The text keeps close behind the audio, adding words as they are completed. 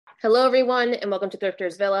Hello, everyone, and welcome to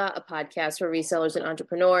Thrifters Villa, a podcast for resellers and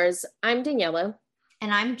entrepreneurs. I'm Daniela.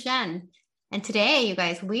 And I'm Jen. And today, you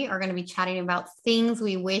guys, we are going to be chatting about things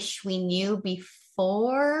we wish we knew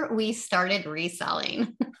before we started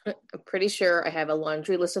reselling. I'm pretty sure I have a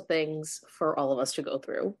laundry list of things for all of us to go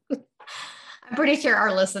through. I'm pretty sure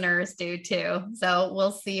our listeners do too. So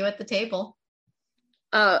we'll see you at the table.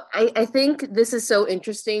 I think this is so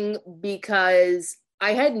interesting because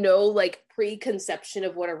I had no preconception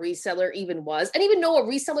of what a reseller even was. I didn't even know a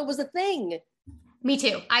reseller was a thing. Me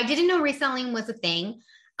too. I didn't know reselling was a thing.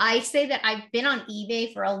 I say that I've been on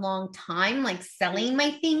eBay for a long time, like selling my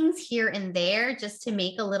things here and there just to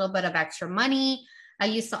make a little bit of extra money. I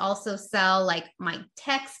used to also sell like my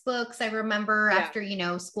textbooks. I remember after,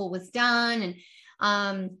 school was done,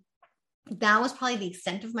 and that was probably the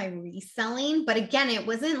extent of my reselling. But again, it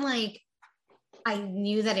wasn't like I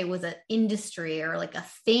knew that it was an industry or like a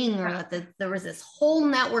thing, or that there was this whole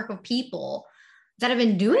network of people that have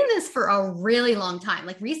been doing this for a really long time.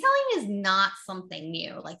 Like reselling is not something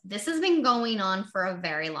new. Like this has been going on for a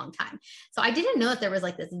very long time. So I didn't know that there was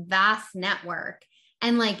like this vast network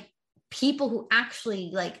and like people who actually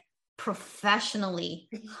like professionally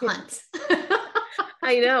hunt.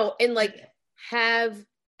 I know. And have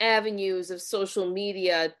avenues of social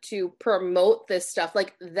media to promote this stuff.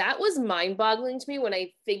 Like that was mind-boggling to me when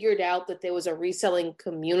I figured out that there was a reselling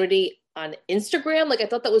community on Instagram. Like I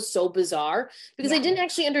thought that was so bizarre because I didn't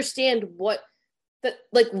actually understand what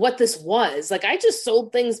this was. Like I just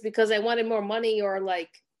sold things because I wanted more money, or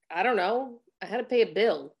I don't know, I had to pay a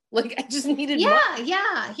bill. Like I just needed money.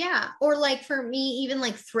 Yeah. Or like for me, even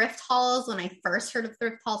like thrift hauls, when I first heard of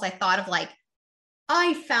thrift hauls, I thought of like,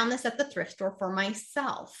 I found this at the thrift store for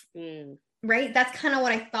myself, right? That's kind of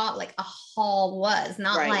what I thought like a haul was,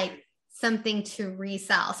 not like something to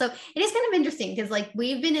resell. So it is kind of interesting because like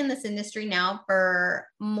we've been in this industry now for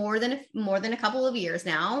more than a couple of years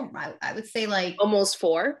now. I would say like almost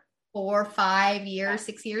 4 or 5 years,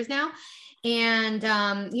 6 years now. And,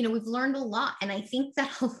 we've learned a lot. And I think that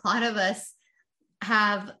a lot of us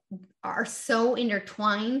are so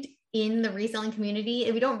intertwined in the reselling community,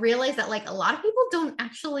 and we don't realize that like a lot of people don't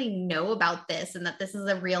actually know about this, and that this is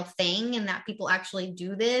a real thing, and that people actually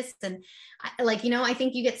do this. And I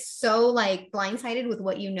think you get so like blindsided with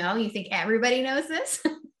what you think everybody knows this.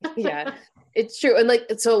 Yeah, it's true.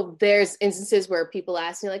 And so there's instances where people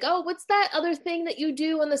ask me like, oh, what's that other thing that you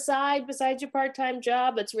do on the side besides your part-time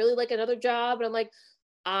job that's really like another job? And I'm like,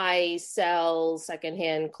 I sell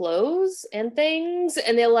secondhand clothes and things.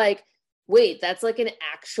 And they're like, wait, that's like an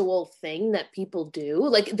actual thing that people do?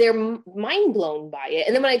 Like they're mind blown by it.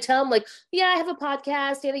 And then when I tell them like, yeah, I have a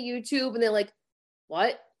podcast, I have a YouTube, and they're like,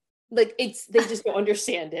 what? Like they just don't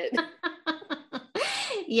understand it.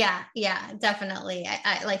 Yeah, definitely.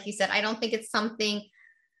 I like you said, I don't think it's something,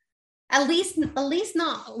 at least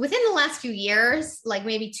not within the last few years, like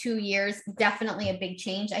maybe 2 years, definitely a big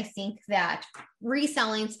change. I think that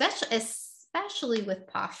reselling, especially with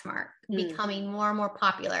Poshmark becoming more and more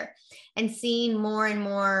popular and seeing more and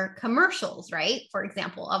more commercials, right? For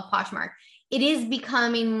example, of Poshmark, it is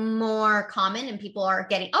becoming more common, and people are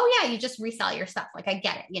getting, oh yeah, you just resell your stuff. Like I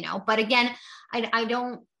get it, but again, I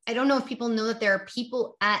don't know if people know that there are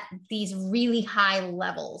people at these really high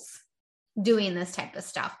levels doing this type of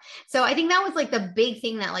stuff. So I think that was like the big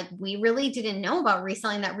thing that like we really didn't know about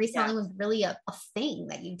reselling, that reselling was really a thing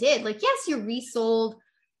that you did. Like, yes, you resold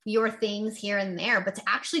your things here and there, but to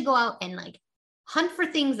actually go out and like hunt for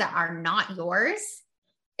things that are not yours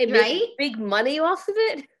and make big money off of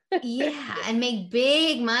it. Yeah, and make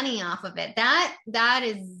big money off of it. That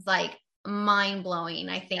is like mind-blowing,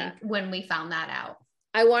 I think, when we found that out.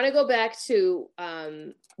 I want to go back to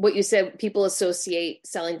what you said, people associate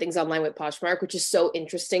selling things online with Poshmark, which is so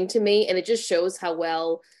interesting to me. And it just shows how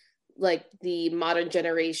well like the modern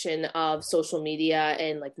generation of social media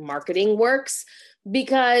and like marketing works,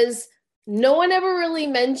 because no one ever really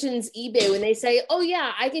mentions eBay when they say, oh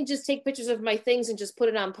yeah, I can just take pictures of my things and just put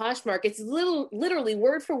it on Poshmark. It's literally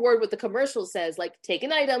word for word what the commercial says, like take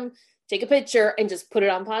an item, take a picture, and just put it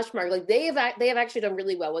on Poshmark. Like they have actually done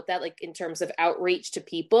really well with that, like in terms of outreach to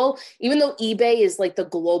people. Even though eBay is like the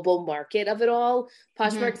global market of it all,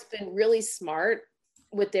 Poshmark's been really smart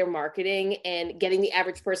with their marketing and getting the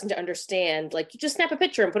average person to understand, like you just snap a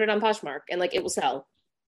picture and put it on Poshmark and like it will sell.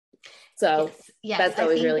 So yes, that's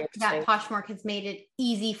always really interesting. That Poshmark has made it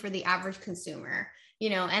easy for the average consumer,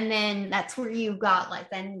 and then that's where you got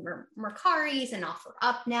like then Mercari's and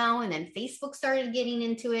OfferUp now, and then Facebook started getting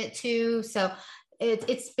into it too. So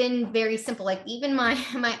it's been very simple. Like even my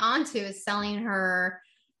aunt who is selling her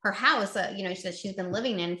her house, she said she's been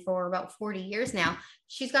living in for about 40 years now.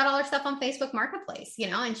 She's got all her stuff on Facebook Marketplace,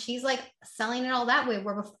 and she's like selling it all that way,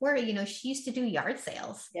 where before, she used to do yard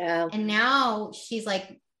sales. Yeah. And now she's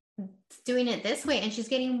like doing it this way, and she's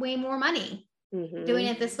getting way more money doing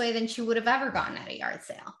it this way than she would have ever gotten at a yard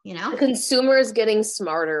sale. The consumer is getting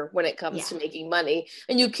smarter when it comes to making money,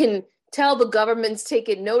 and you can tell the government's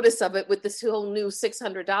taking notice of it with this whole new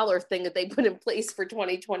 $600 thing that they put in place for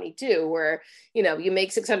 2022, where, you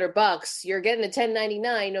make $600, you're getting a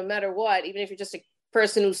 1099 no matter what, even if you're just a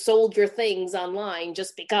person who sold your things online,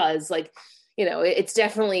 just because, it's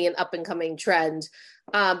definitely an up and coming trend.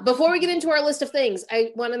 Before we get into our list of things,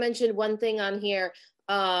 I want to mention one thing on here,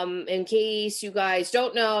 in case you guys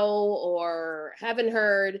don't know or haven't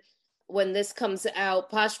heard. When this comes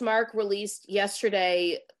out, Poshmark released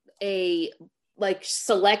yesterday a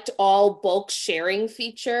select all bulk sharing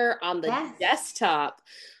feature on the desktop.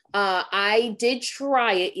 I did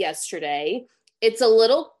try it yesterday. It's a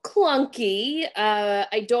little clunky.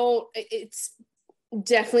 It's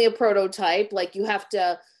definitely a prototype. You have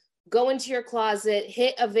to go into your closet,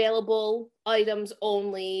 hit available items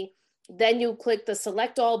only, then you click the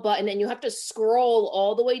select all button, and you have to scroll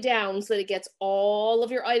all the way down so that it gets all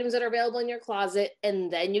of your items that are available in your closet,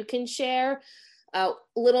 and then you can share. A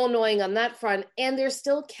little annoying on that front. And there's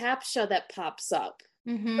still CAPTCHA that pops up.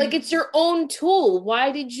 It's your own tool.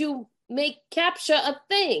 Why did you make CAPTCHA a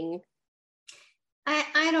thing?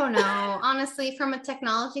 I don't know. Honestly, from a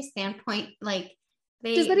technology standpoint,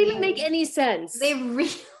 does that even make any sense? They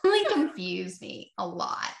really confuse me a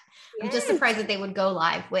lot. Yes. I'm just surprised that they would go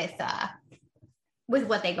live with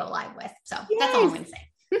what they go live with. So that's all I'm going to say.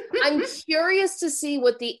 I'm curious to see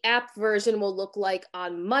what the app version will look like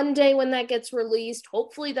on Monday when that gets released.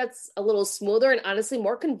 Hopefully that's a little smoother and honestly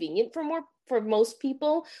more convenient for most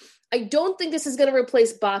people. I don't think this is going to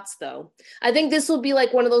replace bots, though. I think this will be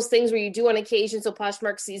like one of those things where you do on occasion, so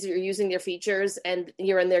Poshmark sees that you're using their features and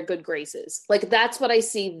you're in their good graces. That's what I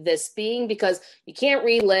see this being, because you can't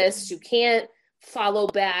relist, you can't follow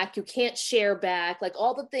back, you can't share back,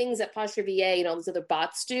 all the things that Poshmark VA and all those other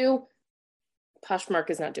bots do. Poshmark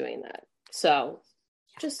is not doing that. So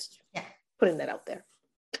just putting that out there.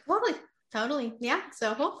 Totally. Yeah.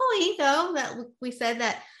 So hopefully, though, that we said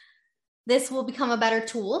that this will become a better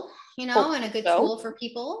tool, and a good tool for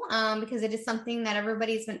people, because it is something that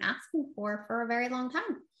everybody's been asking for a very long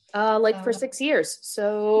time. For 6 years.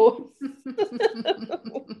 So, all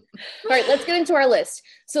right, let's get into our list.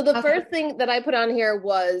 So the first thing that I put on here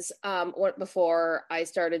was, before I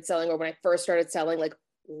started selling, or when I first started selling,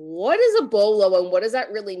 what is a bolo and what does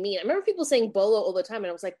that really mean? I remember people saying bolo all the time, and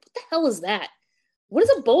I was like, what the hell is that? What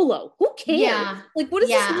is a bolo? Who cares? Yeah. What does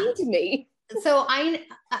this mean to me? So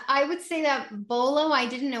I would say that bolo, I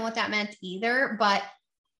didn't know what that meant either, but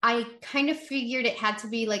I kind of figured it had to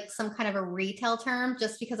be some kind of a retail term,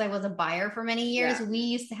 just because I was a buyer for many years. Yeah. We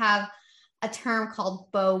used to have a term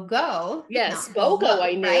called BOGO. Yes, BOGO,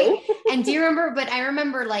 I knew. Right? And do you remember, but I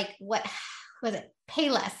remember what was it?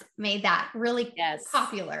 Payless made that really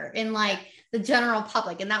popular in the general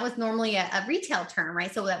public. And that was normally a retail term,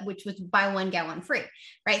 right? So which was buy one, get one free,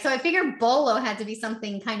 right? So I figured bolo had to be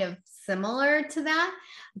something kind of similar to that,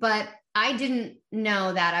 but I didn't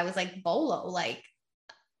know that. I was like, bolo,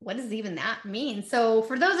 what does even that mean? So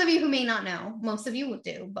for those of you who may not know, most of you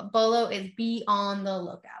do, but bolo is be on the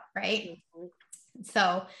lookout, right? Mm-hmm.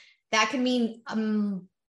 So that could mean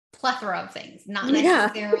plethora of things, not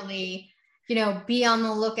necessarily be on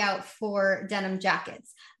the lookout for denim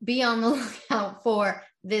jackets, be on the lookout for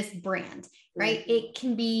this brand, right? Mm-hmm. It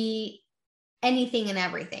can be anything and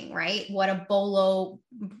everything, right? What a bolo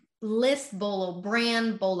list, bolo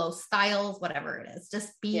brand, bolo styles, whatever it is,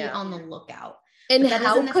 just be on the lookout. And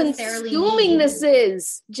how consuming this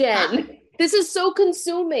is, Jen. This is so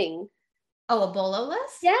consuming. Oh, a bolo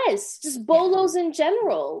list? Yes, just bolos in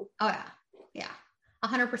general. Oh, yeah. Yeah,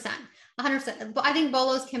 100%. 100%. But I think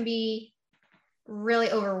bolos can be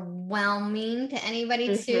really overwhelming to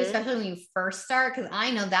anybody too, especially when you first start, because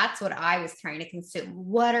I know that's what I was trying to consume.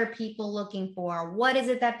 What are people looking for? What is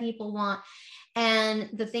it that people want? And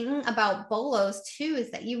the thing about bolos too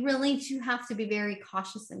is that you really do have to be very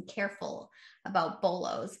cautious and careful about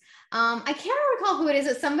bolos. I can't recall who it is.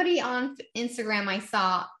 It's somebody on Instagram I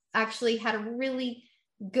saw actually had a really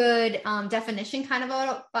good definition kind of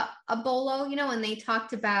about a bolo, and they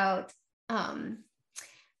talked about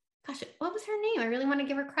gosh, what was her name? I really want to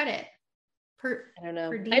give her credit. I don't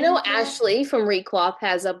know. I know Ashley from Recloth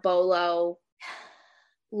has a bolo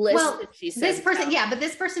list that she sent this person, but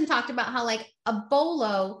this person talked about how a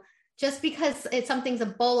bolo, just because something's a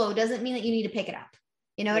bolo doesn't mean that you need to pick it up.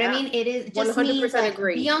 You know what I mean? It is just 100% means like,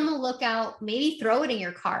 agree. be on the lookout, maybe throw it in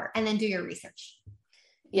your cart and then do your research.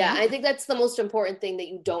 Yeah. I think that's the most important thing that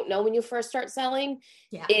you don't know when you first start selling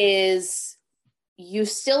Yeah. is you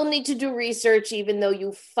still need to do research, even though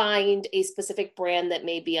you find a specific brand that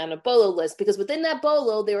may be on a BOLO list, because within that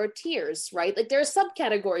BOLO, there are tiers, right? Like there are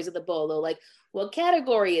subcategories of the BOLO, like what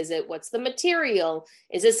category is it? What's the material?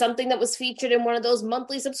 Is it something that was featured in one of those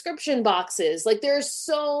monthly subscription boxes? Like there's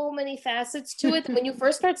so many facets to it that when you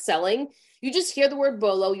first start selling, you just hear the word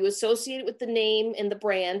BOLO, you associate it with the name and the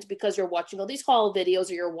brand because you're watching all these haul videos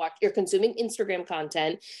or you're consuming Instagram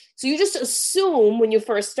content. So you just assume when you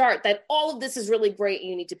first start that all of this is really great and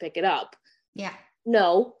you need to pick it up. Yeah.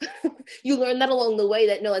 No, you learn that along the way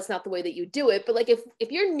that no, that's not the way that you do it. But like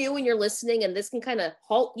if you're new and you're listening and this can kind of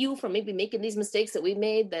halt you from maybe making these mistakes that we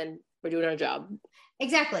made, then we're doing our job.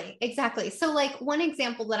 Exactly. So like one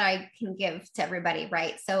example that I can give to everybody,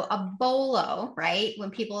 right? So a BOLO, right?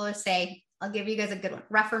 When people say, I'll give you guys a good one,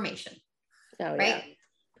 Reformation, right? Yeah.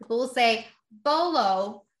 People will say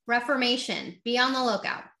BOLO, Reformation, be on the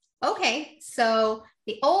lookout. Okay. So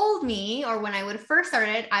the old me, or when I would have first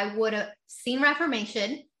started, I would have seen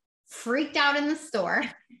Reformation, freaked out in the store,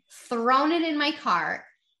 thrown it in my cart,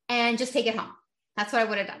 and just take it home. That's what I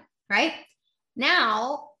would have done, right?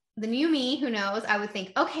 Now, the new me who knows, I would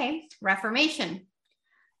think, okay, Reformation.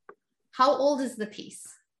 How old is the piece?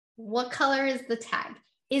 What color is the tag?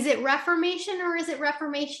 Is it Reformation or is it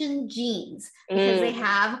Reformation jeans? Because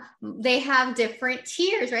they have different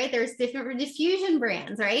tiers, right? There's different diffusion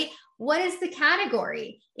brands, right? What is the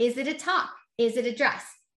category? Is it a top? Is it a dress?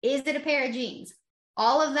 Is it a pair of jeans?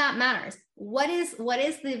 All of that matters. What is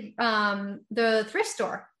the thrift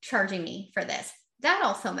store charging me for this? That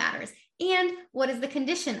also matters. And what is the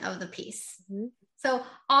condition of the piece? Mm-hmm. So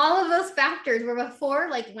all of those factors were before,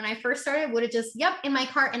 like when I first started, would have just, in my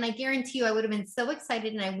cart. And I guarantee you, I would have been so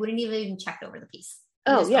excited and I wouldn't even checked over the piece.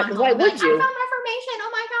 Oh yeah, because why would you? I found Reformation. Oh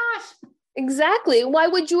my gosh. Exactly. Why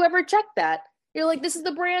would you ever check that? You're like, this is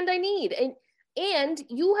the brand I need. And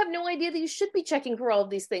you have no idea that you should be checking for all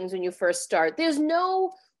of these things when you first start. There's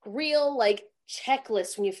no real like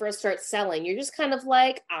checklist when you first start selling. You're just kind of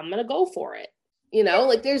like, I'm going to go for it. You know,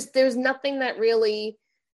 like there's nothing that really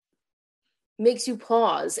makes you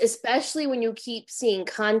pause, especially when you keep seeing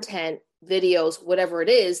content, videos, whatever it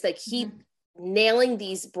is, that keep nailing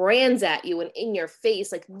these brands at you and in your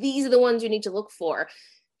face. Like these are the ones you need to look for.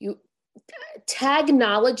 Tag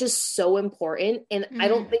knowledge is so important. And I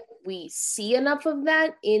don't think we see enough of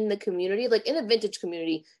that in the community. Like in the vintage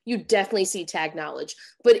community, you definitely see tag knowledge,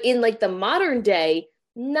 but in like the modern day,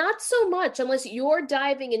 not so much unless you're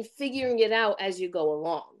diving and figuring it out as you go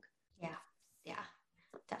along. Yeah,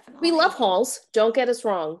 definitely. We love hauls. Don't get us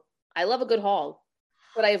wrong. I love a good haul,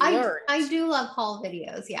 but I've learned. I do love haul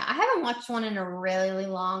videos. Yeah. I haven't watched one in a really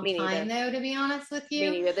long time though, to be honest with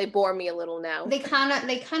you. Me neither. They bore me a little now. They kind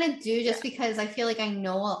of do just because I feel like I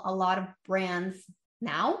know a lot of brands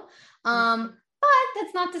now. But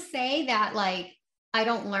that's not to say that like, I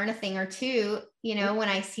don't learn a thing or two, you know, when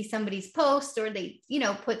I see somebody's post or they, you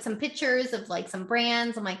know, put some pictures of like some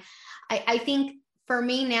brands. I'm like, I think for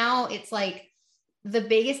me now, it's like the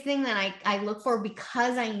biggest thing that I look for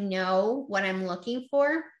because I know what I'm looking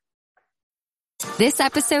for. This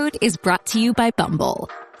episode is brought to you by Bumble.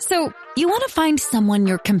 So you want to find someone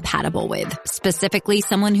you're compatible with, specifically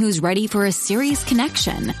someone who's ready for a serious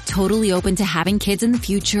connection, totally open to having kids in the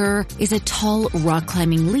future, is a tall,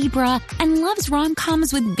 rock-climbing Libra, and loves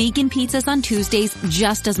rom-coms with vegan pizzas on Tuesdays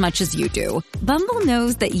just as much as you do. Bumble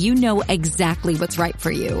knows that you know exactly what's right for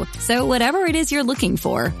you. So whatever it is you're looking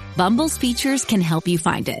for, Bumble's features can help you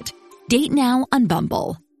find it. Date now on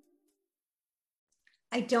Bumble.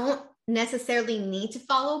 I don't necessarily need to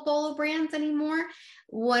follow BOLO brands anymore.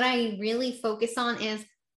 What I really focus on is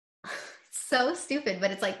so stupid,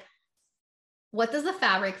 but it's like, what does the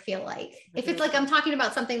fabric feel like? If it's like, I'm talking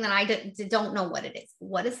about something that I don't know what it is.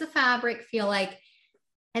 What does the fabric feel like?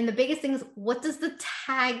 And the biggest thing is, what does the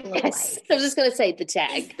tag look like? I was just going to say the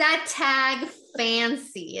tag. Is that tag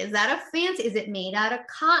fancy? Is that a fancy? Is it made out of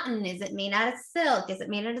cotton? Is it made out of silk? Is it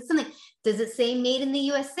made out of something? Does it say made in the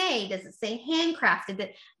USA? Does it say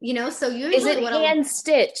handcrafted? You know, so usually is it hand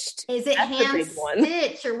stitched? Is it hand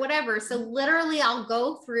stitched or whatever? So literally I'll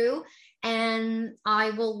go through and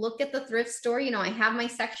I will look at the thrift store. You know, I have my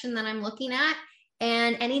section that I'm looking at.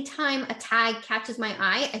 And anytime a tag catches my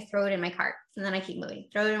eye, I throw it in my cart and then I keep moving,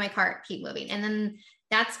 throw it in my cart, keep moving. And then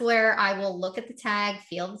that's where I will look at the tag,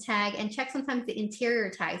 feel the tag, and check sometimes the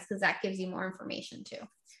interior tags because that gives you more information too.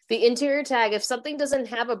 The interior tag, if something doesn't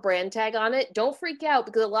have a brand tag on it, don't freak out,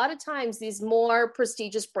 because a lot of times these more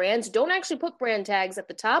prestigious brands don't actually put brand tags at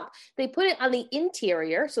the top. They put it on the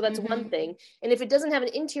interior. So that's one thing. And if it doesn't have an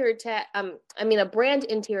interior tag, a brand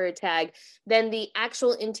interior tag, then the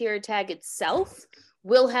actual interior tag itself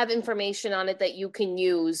will have information on it that you can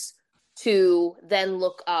use to then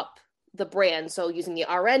look up the brand. So using the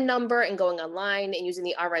RN number and going online and using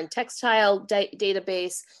the RN textile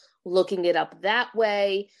database, looking it up that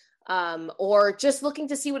way, or just looking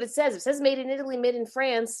to see what it says. If it says made in Italy, made in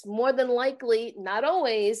France, more than likely, not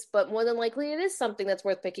always, but more than likely it is something that's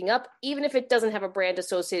worth picking up. Even if it doesn't have a brand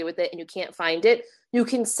associated with it and you can't find it, you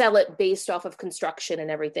can sell it based off of construction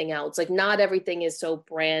and everything else. Like, not everything is so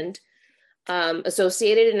brand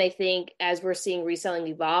associated. And I think as we're seeing reselling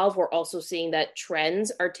evolve, we're also seeing that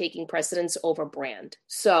trends are taking precedence over brand.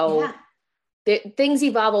 So things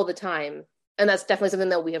evolve all the time. And that's definitely something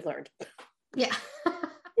that we have learned. Yeah.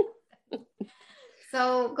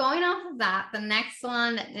 So going off of that, the next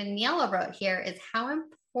one that Daniela wrote here is how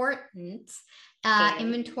important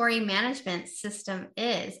inventory management system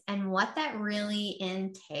is and what that really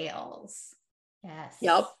entails. Yes.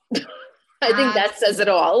 Yep. I think that says it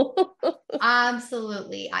all.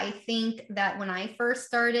 Absolutely. I think that when I first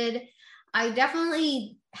started, I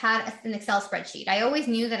definitely had an Excel spreadsheet. I always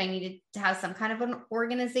knew that I needed to have some kind of an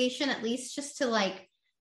organization, at least just to like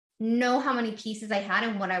know how many pieces I had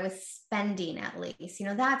and what I was spending at least.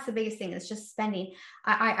 That's the biggest thing, is just spending.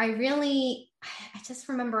 I just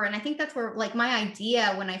remember, and I think that's where like my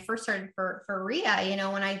idea when I first started for RIA,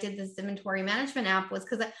 when I did this inventory management app, was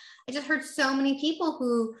because I just heard so many people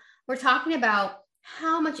who were talking about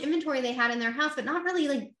how much inventory they had in their house, but not really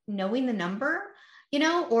like knowing the number,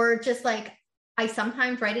 or just like, I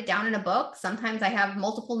sometimes write it down in a book. Sometimes I have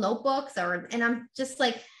multiple notebooks, and I'm just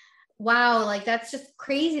like, wow, like that's just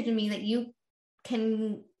crazy to me that you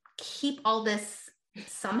can keep all this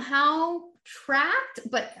somehow tracked,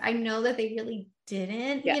 but I know that they really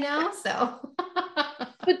didn't, so.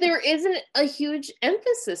 But there isn't a huge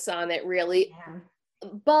emphasis on it, really. Yeah.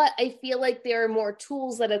 But I feel like there are more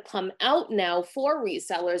tools that have come out now for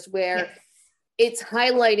resellers where it's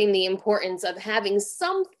highlighting the importance of having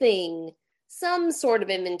some sort of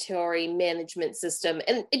inventory management system.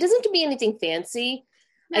 And it doesn't have to be anything fancy.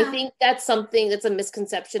 No. I think that's something that's a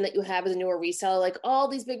misconception that you have as a newer reseller. Like, all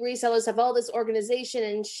these big resellers have all this organization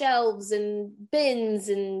and shelves and bins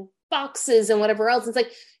and boxes and whatever else. It's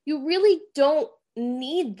like, you really don't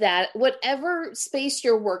need that. Whatever space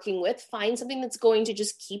you're working with, find something that's going to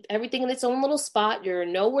just keep everything in its own little spot. You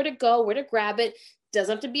know where to go, where to grab it.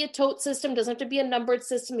 Doesn't have to be a tote system, doesn't have to be a numbered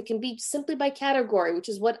system. It can be simply by category, which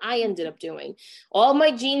is what I ended up doing. All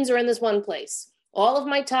my jeans are in this one place. All of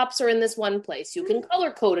my tops are in this one place. You can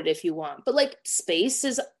color code it if you want, but like, space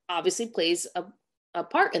is obviously plays a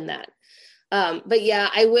part in that. But yeah,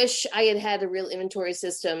 I wish I had a real inventory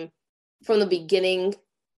system from the beginning,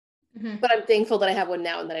 but I'm thankful that I have one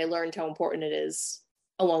now and that I learned how important it is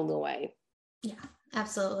along the way. Yeah,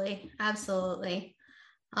 absolutely. Absolutely.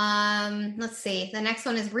 Let's see. The next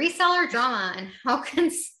one is reseller drama and how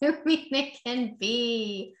consuming it can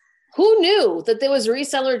be. Who knew that there was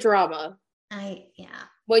reseller drama?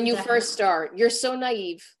 When you definitely. First start, you're so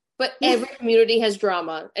naive, but every community has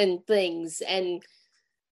drama and things and,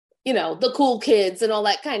 the cool kids and all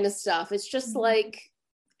that kind of stuff. It's just like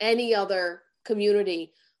any other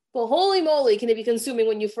community. But holy moly, can it be consuming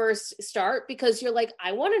when you first start? Because you're like,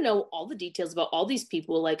 I want to know all the details about all these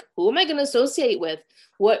people. Like, who am I going to associate with?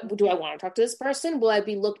 What do I want to talk to this person? Will I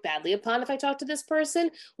be looked badly upon if I talk to this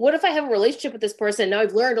person? What if I have a relationship with this person? Now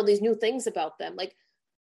I've learned all these new things about them. Like,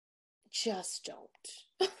 just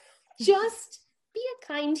don't. Just be a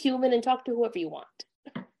kind human and talk to whoever you want.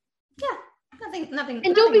 Yeah, nothing.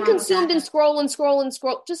 And don't be consumed and scroll.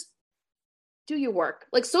 Just do your work.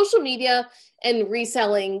 Like, social media and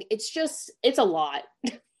reselling, it's a lot.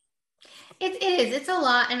 It is. It's a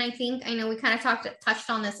lot. And I know we kind of touched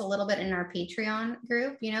on this a little bit in our Patreon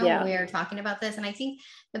group, when we were talking about this. And I think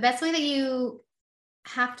the best way that you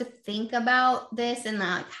have to think about this and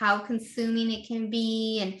like how consuming it can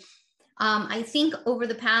be. And I think over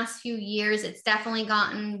the past few years, it's definitely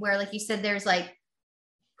gotten where, like you said, there's like,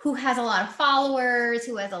 who has a lot of followers,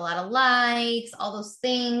 who has a lot of likes, all those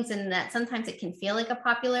things. And that sometimes it can feel like a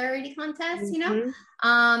popularity contest,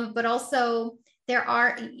 but also you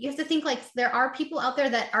have to think like there are people out there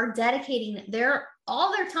that are dedicating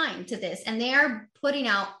all their time to this, and they are putting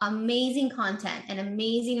out amazing content and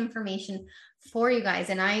amazing information for you guys.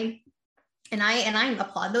 And I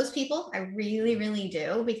applaud those people. I really, really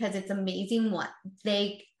do, because it's amazing what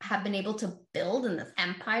they have been able to build and this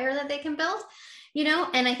empire that they can build,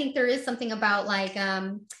 and I think there is something about like,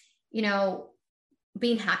 you know,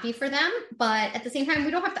 being happy for them, but at the same time,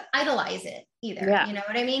 we don't have to idolize it either. Yeah. You know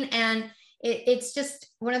what I mean? And it's just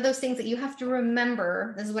one of those things that you have to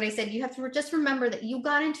remember. This is what I said. You have to just remember that you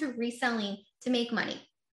got into reselling to make money.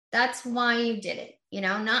 That's why you did it, you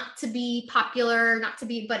know, not to be popular, not to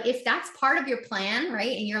be, but if that's part of your plan,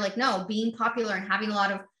 right? And you're like, no, being popular and having a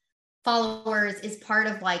lot of followers is part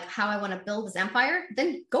of like how I want to build this empire,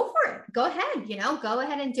 then go for it. Go ahead, you know, go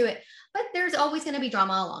ahead and do it. But there's always going to be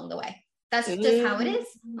drama along the way. That's just how it is,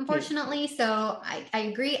 unfortunately. So I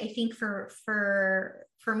agree. I think for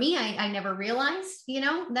me, I never realized, you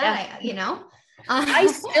know, that I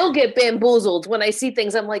still get bamboozled when I see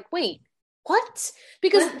things. I'm like, wait, what?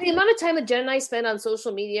 Because the amount of time that Jen and I spend on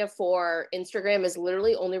social media for Instagram is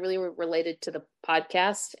literally only really related to the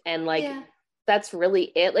podcast. And like, that's really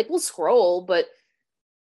it. Like we'll scroll, but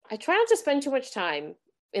I try not to spend too much time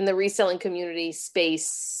in the reselling community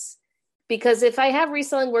space, because if I have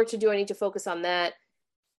reselling work to do, I need to focus on that.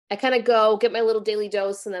 I kind of go get my little daily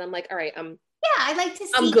dose, and then I'm like, all right, I like to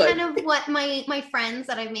see kind of what my friends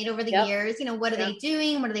that I've made over the years, you know, what are they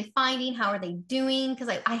doing? What are they finding? How are they doing? Because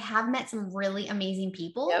I have met some really amazing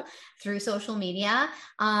people through social media.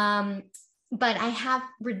 But I have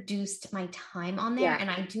reduced my time on there,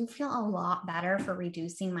 and I do feel a lot better for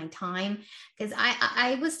reducing my time, because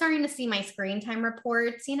I was starting to see my screen time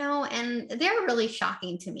reports, you know, and they're really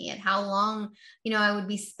shocking to me at how long, you know, I would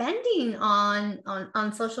be spending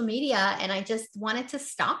on social media. And I just wanted to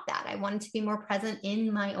stop that. I wanted to be more present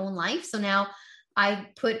in my own life. So now I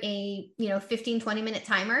put a, 15, 20-minute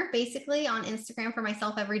timer basically on Instagram for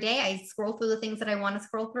myself every day. I scroll through the things that I want to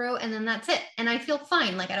scroll through, and then that's it. And I feel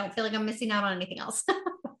fine. Like, I don't feel like I'm missing out on anything else.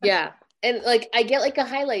 Yeah. And like, I get like a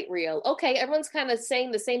highlight reel. Okay. Everyone's kind of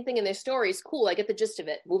saying the same thing in their stories. Cool. I get the gist of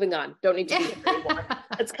it. Moving on. Don't need to be here anymore.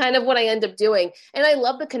 That's kind of what I end up doing. And I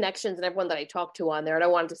love the connections and everyone that I talk to on there. And I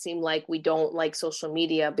want it to seem like we don't like social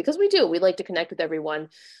media, because we do. We like to connect with everyone,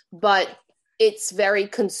 but it's very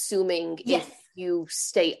consuming. Yes. If you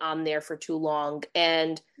stay on there for too long.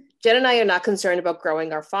 And Jen and I are not concerned about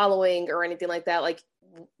growing our following or anything like that. Like,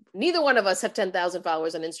 neither one of us have 10,000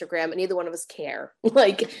 followers on Instagram, and neither one of us care.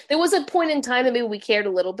 Like, there was a point in time that maybe we cared a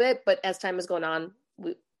little bit, but as time has gone on,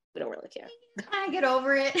 we don't really care. I get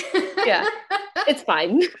over it. Yeah, it's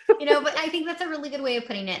fine. But I think that's a really good way of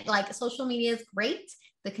putting it. Like, social media is great.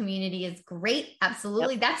 The community is great.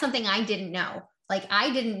 Absolutely. That's something I didn't know. Like,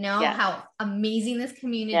 I didn't know how amazing this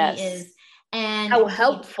community is. And how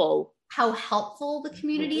helpful the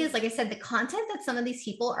community is. Like I said, the content that some of these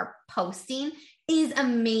people are posting is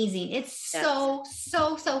amazing. It's so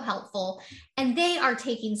helpful. And they are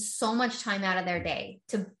taking so much time out of their day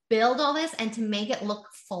to build all this and to make it look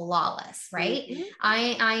flawless, right? Mm-hmm.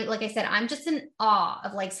 I like I said, I'm just in awe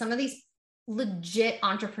of like some of these legit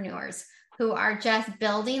entrepreneurs who are just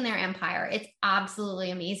building their empire. It's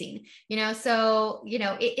absolutely amazing. So,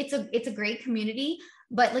 it's a great community.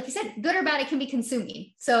 But like you said, good or bad, it can be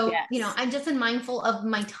consuming. So, I'm just mindful of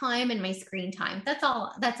my time and my screen time. That's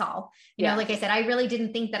all. Like I said, I really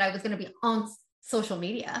didn't think that I was going to be on social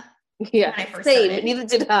media. Yeah. When I first started. Neither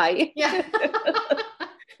did I. Yeah.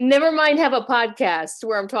 Never mind have a podcast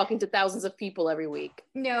where I'm talking to thousands of people every week.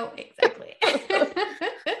 No, exactly.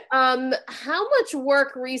 How much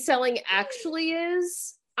work reselling actually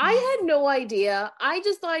is? I had no idea. I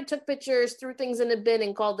just thought I took pictures, threw things in a bin,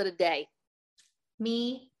 and called it a day.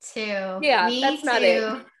 Me too. Yeah, that's not it.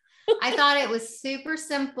 I thought it was super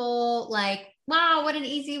simple. Like, wow, what an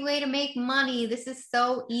easy way to make money. This is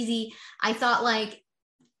so easy. I thought, like,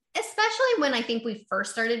 especially when I think we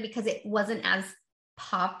first started, because it wasn't as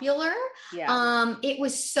popular. Yeah. It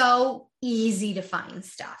was so easy to find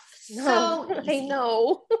stuff. So easy. I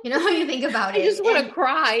know. When you think about it. I just want to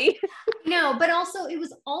cry. No, but also it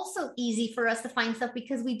was also easy for us to find stuff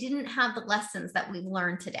because we didn't have the lessons that we've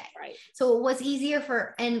learned today. Right. So it was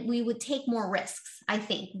easier and we would take more risks, I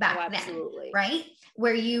think, back then. Right.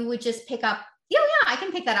 Where you would just pick up, I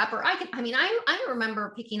can pick that up. Or I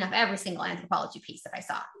remember picking up every single Anthropologie piece that I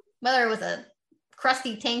saw, whether it was a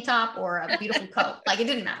crusty tank top or a beautiful coat. Like, it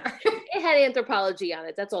didn't matter. It had Anthropologie on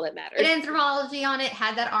it. That's all that matters. It had Anthropologie on it,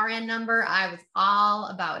 had that RN number. I was all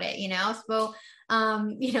about it, So,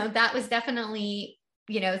 that was definitely,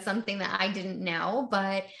 something that I didn't know,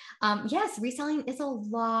 but, yes, reselling is a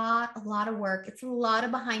lot of work. It's a lot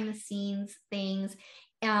of behind the scenes things.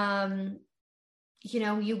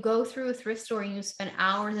 You go through a thrift store and you spend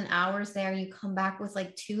hours and hours there. You come back with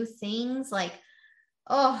like 2 things, like,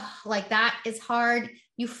 oh, like that is hard.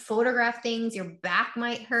 You photograph things, your back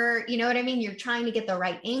might hurt. You know what I mean? You're trying to get the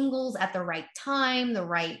right angles at the right time, the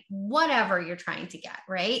right, whatever you're trying to get,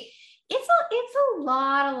 right? It's a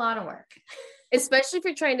lot of work. Especially if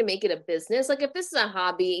you're trying to make it a business. Like if this is a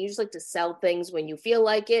hobby and you just like to sell things when you feel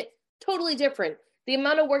like it, totally different. The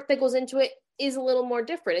amount of work that goes into it is a little more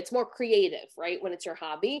different. It's more creative, right? When it's your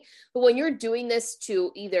hobby. But when you're doing this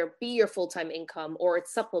to either be your full-time income or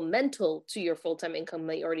it's supplemental to your full-time income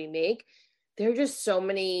that you already make, there are just so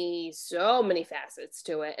many facets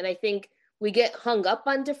to it. And I think we get hung up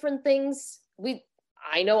on different things.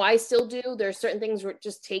 I know I still do. There's certain things that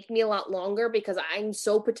just take me a lot longer because I'm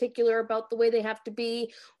so particular about the way they have to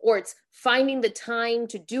be, or it's finding the time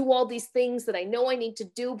to do all these things that I know I need to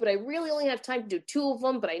do, but I really only have time to do 2 of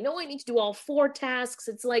them, but I know I need to do all 4 tasks.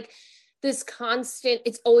 It's like this constant,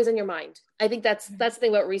 it's always on your mind. I think that's the thing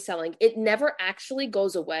about reselling. It never actually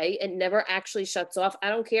goes away. It never actually shuts off. I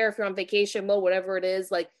don't care if you're on vacation mode, whatever it is,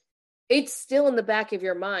 like it's still in the back of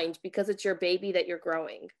your mind because it's your baby that you're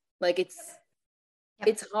growing. Like it's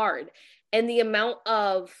hard. And the amount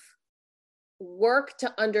of work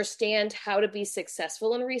to understand how to be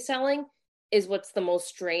successful in reselling is what's the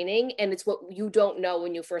most draining. And it's what you don't know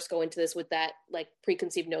when you first go into this with that like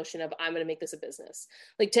preconceived notion of I'm going to make this a business.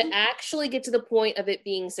 Like to actually get to the point of it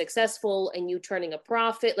being successful and you turning a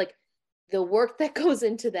profit, like the work that goes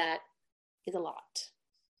into that is a lot.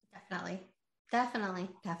 Definitely.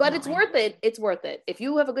 But it's worth it. It's worth it. If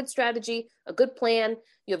you have a good strategy, a good plan,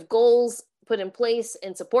 you have goals put in place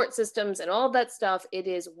and support systems and all that stuff, it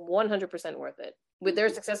is 100% worth it. There are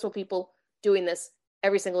successful people doing this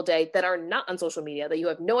every single day that are not on social media, that you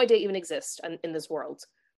have no idea even exist in this world,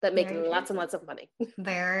 that make lots and lots of money.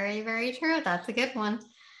 Very, very true. That's a good one.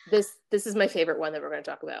 This is my favorite one that we're going to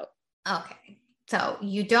talk about. Okay. So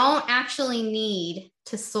you don't actually need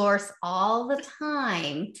to source all the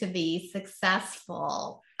time to be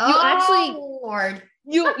successful. Lord.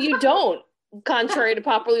 You don't. Contrary to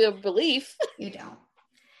popular belief. You don't.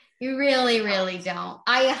 You really, really don't.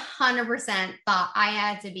 I 100% thought I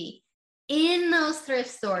had to be in those thrift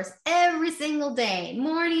stores every single day,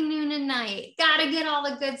 morning, noon, and night. Gotta get all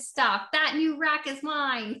the good stuff. That new rack is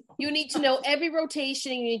mine. You need to know every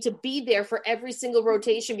rotation. You need to be there for every single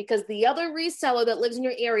rotation because the other reseller that lives in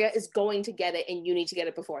your area is going to get it and you need to get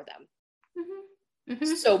it before them. Mm-hmm.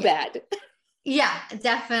 Mm-hmm. So bad. Yeah,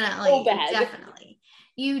 definitely. So bad. Definitely.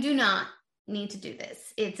 You do not need to do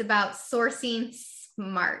this. It's about sourcing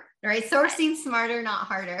smart, right? Sourcing smarter, not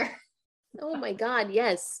harder. Oh my God,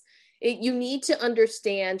 yes. You need to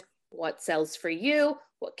understand what sells for you,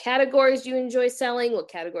 what categories you enjoy selling, what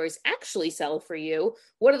categories actually sell for you,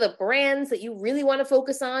 what are the brands that you really want to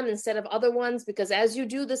focus on instead of other ones, because as you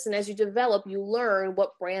do this and as you develop, you learn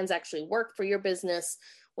what brands actually work for your business,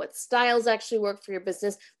 what styles actually work for your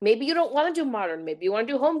business. Maybe you don't want to do modern. Maybe you want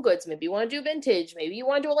to do home goods. Maybe you want to do vintage. Maybe you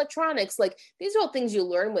want to do electronics. Like these are all things you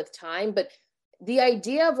learn with time. But the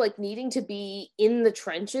idea of like needing to be in the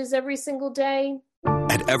trenches every single day.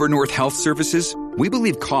 At Evernorth Health Services, we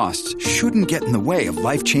believe costs shouldn't get in the way of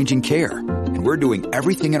life-changing care. And we're doing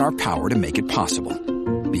everything in our power to make it possible.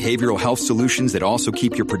 Behavioral health solutions that also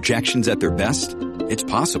keep your projections at their best? It's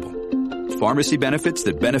possible. Pharmacy benefits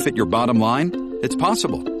that benefit your bottom line? It's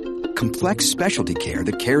possible. Complex specialty care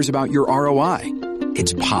that cares about your ROI?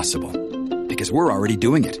 It's possible. Because we're already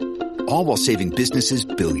doing it. All while saving businesses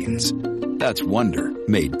billions. That's Wonder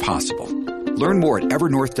made possible. Learn more at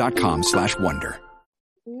evernorth.com/wonder.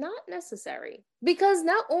 Not necessary. Because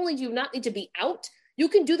not only do you not need to be out, you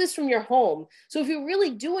can do this from your home. So if you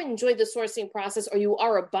really do enjoy the sourcing process or you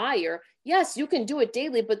are a buyer, yes, you can do it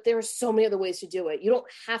daily, but there are so many other ways to do it. You don't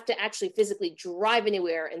have to actually physically drive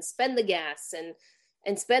anywhere and spend the gas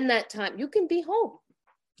and spend that time. You can be home.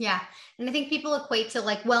 Yeah. And I think people equate to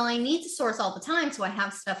like, well, I need to source all the time, so I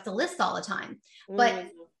have stuff to list all the time. But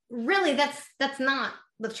really that's not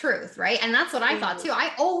the truth, right? And that's what I thought too.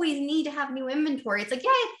 I always need to have new inventory. It's like,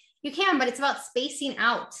 yeah, you can, but it's about spacing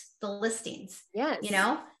out the listings, yes, you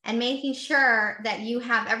know, and making sure that you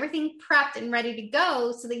have everything prepped and ready to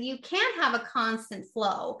go so that you can have a constant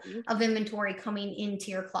flow of inventory coming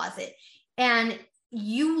into your closet. And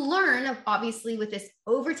you learn, obviously, with this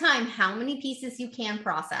over time, how many pieces you can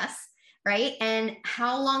process, right? And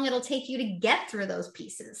how long it'll take you to get through those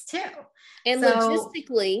pieces too. And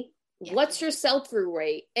logistically, what's your sell-through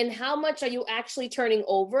rate and how much are you actually turning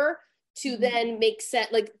over to then make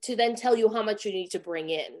set, like to then tell you how much you need to bring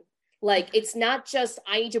in. Like, it's not just,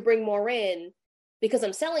 I need to bring more in because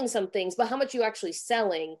I'm selling some things, but how much you actually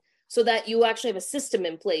selling so that you actually have a system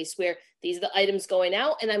in place where these are the items going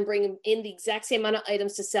out and I'm bringing in the exact same amount of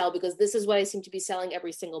items to sell because this is what I seem to be selling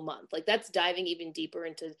every single month. Like, that's diving even deeper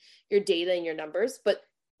into your data and your numbers, but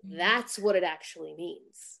that's what it actually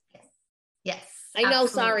means. Yes. I know,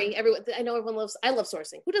 sorry, everyone. I know everyone I love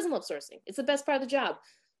sourcing. Who doesn't love sourcing? It's the best part of the job.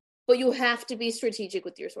 But you have to be strategic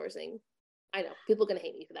with your sourcing. I know people are going to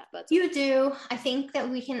hate me for that, but you do. I think that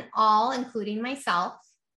we can all, including myself,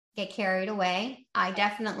 get carried away. I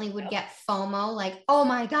definitely would get FOMO, like, oh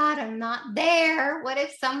my God, I'm not there. What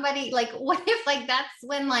if somebody what if that's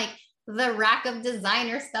when the rack of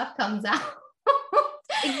designer stuff comes out?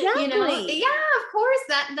 Exactly. Yeah, of course.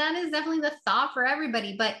 That is definitely the thought for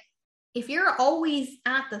everybody. But if you're always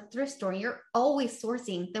at the thrift store, you're always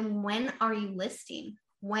sourcing, then when are you listing?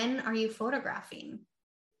 When are you photographing?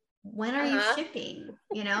 When are you shipping?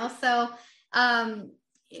 So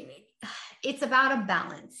it's about a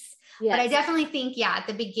balance. Yes. But I definitely think, at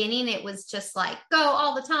the beginning, it was just go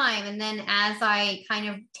all the time. And then as I kind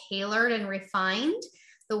of tailored and refined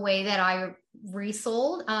the way that I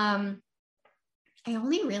resold, I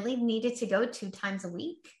only really needed to go 2 times a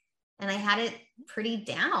week, and I had it pretty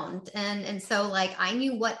down. And so I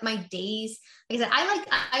knew what my days, like I said,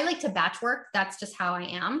 I like to batch work. That's just how I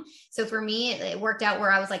am. So for me, it worked out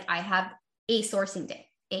where I was I have a sourcing day,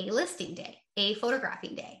 a listing day, a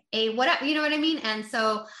photographing day, a whatever, you know what I mean? And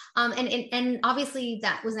so, and obviously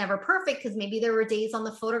that was never perfect, because maybe there were days on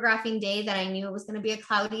the photographing day that I knew it was going to be a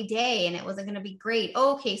cloudy day and it wasn't going to be great.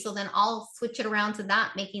 Okay. So then I'll switch it around to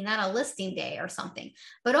that, making that a listing day or something,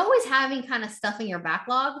 but always having kind of stuff in your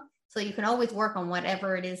backlog, so you can always work on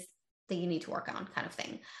whatever it is that you need to work on, kind of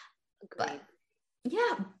thing. Agreed.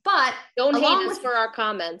 But don't hate us for our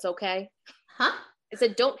comments. Okay. Huh? I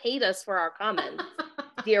said, don't hate us for our comments,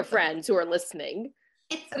 dear friends who are listening.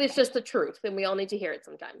 It's just the truth, and we all need to hear it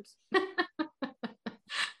sometimes.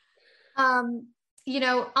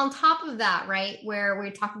 On top of that, right, where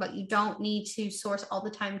we talk about you don't need to source all the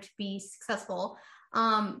time to be successful,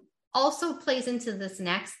 also plays into this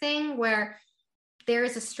next thing where there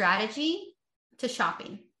is a strategy to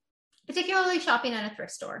shopping, particularly shopping at a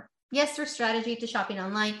thrift store. Yes, there's strategy to shopping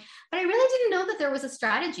online, but I really didn't know that there was a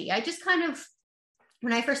strategy. I just kind of,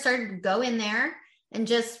 when I first started to go in there and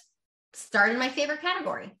just start in my favorite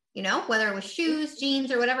category, whether it was shoes,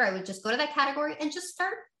 jeans, or whatever, I would just go to that category and just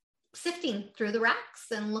start sifting through the racks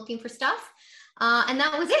and looking for stuff. And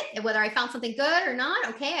that was it. Whether I found something good or not,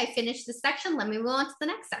 okay, I finished this section, let me move on to the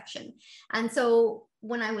next section. And so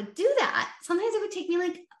when I would do that, sometimes it would take me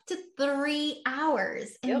up to 3 hours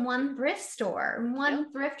in one thrift store,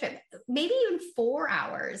 one thrift trip, maybe even 4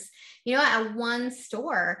 hours, at one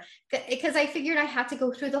store, because I figured I have to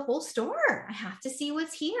go through the whole store. I have to see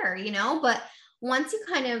what's here, but once you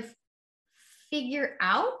kind of figure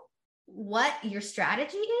out what your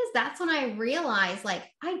strategy is, that's when I realized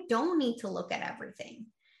I don't need to look at everything.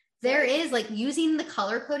 There is using the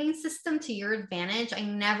color coding system to your advantage. I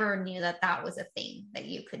never knew that was a thing that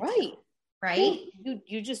you could do. Right.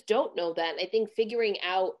 You just don't know that. I think figuring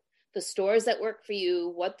out the stores that work for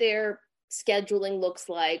you, what their scheduling looks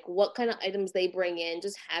like, what kind of items they bring in,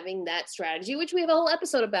 just having that strategy, which we have a whole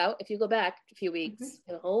episode about. If you go back a few weeks,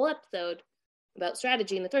 a whole episode about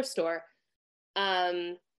strategy in the thrift store.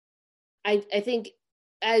 I think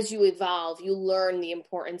as you evolve, you learn the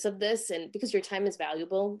importance of this, and because your time is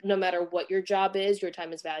valuable, no matter what your job is, your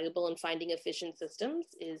time is valuable, and finding efficient systems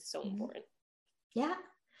is so important. Yeah.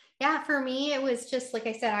 Yeah. For me, it was just, like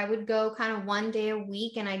I said, I would go kind of one day a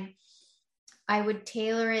week, and I would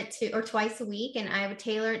tailor it to, or twice a week, and I would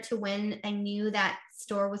tailor it to when I knew that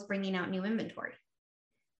store was bringing out new inventory.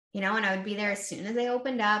 And I would be there as soon as they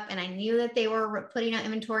opened up, and I knew that they were putting out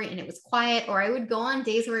inventory and it was quiet, or I would go on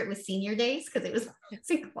days where it was senior days because it was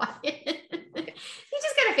quiet. You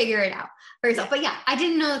just got to figure it out for yourself. But yeah, I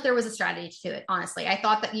didn't know that there was a strategy to it. Honestly, I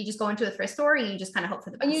thought that you just go into a thrift store and you just kind of hope for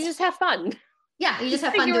the best. And you just have fun. Yeah. You just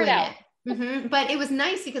have fun doing it. But it was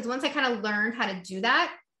nice because once I kind of learned how to do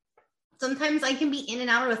that, sometimes I can be in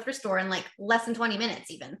and out of a thrift store in less than 20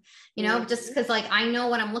 minutes even, just because I know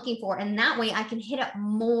what I'm looking for. And that way I can hit up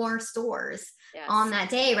more stores on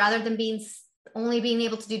that day rather than only being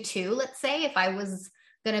able to do 2, let's say, if I was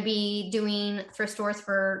going to be doing thrift stores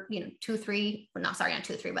for, 3,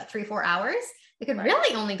 4 hours. It could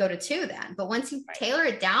really only go to 2 then. But once you tailor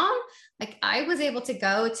it down, I was able to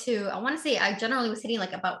go to, I want to say I generally was hitting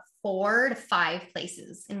about 4 to 5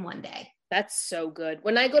 places in one day. That's so good.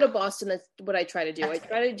 When I go to Boston, that's what I try to do. I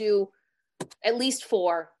try to do at least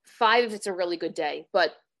 4, 5 if it's a really good day,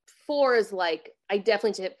 but 4 is I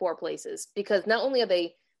definitely hit 4 places, because not only are they're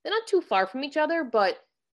not too far from each other, but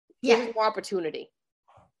there's more opportunity.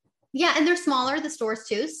 Yeah. And they're smaller, the stores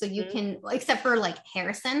too. So you can, except for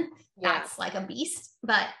Harrison, that's a beast,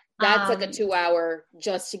 but that's a 2-hour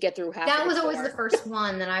just to get through half. That was always the first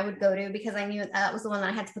one that I would go to because I knew that was the one that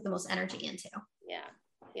I had to put the most energy into. Yeah.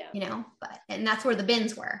 And that's where the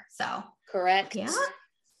bins were. So correct. Yeah.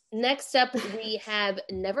 Next up, we have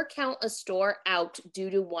never count a store out due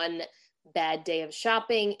to one bad day of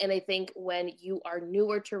shopping. And I think when you are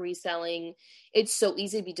newer to reselling, it's so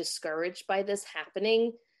easy to be discouraged by this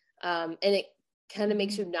happening. And it kind of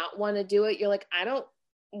makes you not want to do it. You're like, I don't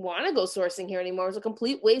want to go sourcing here anymore. It's a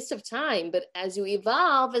complete waste of time. But as you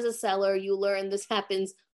evolve as a seller, you learn this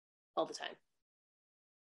happens all the time.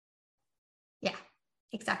 Yeah,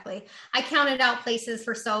 exactly. I counted out places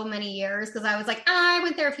for so many years because I was like, I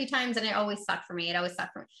went there a few times and it always sucked for me.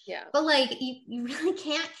 Yeah. But like, you really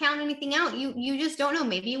can't count anything out. You just don't know.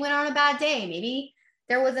 Maybe you went on a bad day. Maybe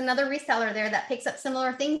there was another reseller there that picks up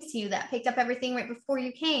similar things to you, that picked up everything right before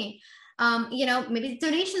you came. Maybe the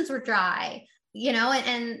donations were dry,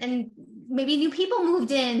 and maybe new people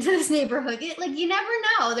moved into this neighborhood. You never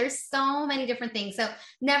know. There's so many different things. So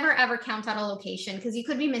never ever count out a location because you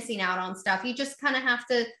could be missing out on stuff. You just kind of have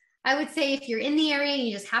to, I would say, if you're in the area and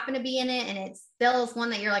you just happen to be in it and it still is one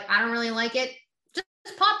that you're like, I don't really like it, just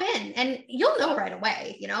pop in and you'll know right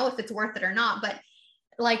away, if it's worth it or not. But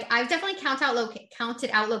like, I've definitely counted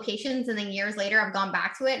out locations, and then years later I've gone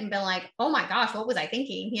back to it and been like, oh my gosh, what was I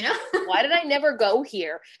thinking? Why did I never go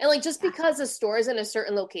here? And like, just because a store is in a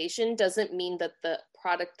certain location doesn't mean that the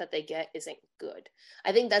product that they get isn't good.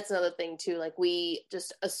 I think that's another thing too. Like, we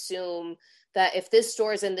just assume that if this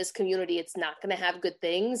store is in this community, it's not going to have good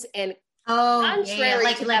things. And like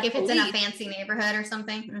if it's in a fancy neighborhood or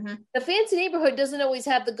something. Mm-hmm. The fancy neighborhood doesn't always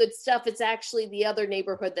have the good stuff. It's actually the other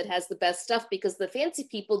neighborhood that has the best stuff because the fancy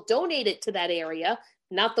people donate it to that area,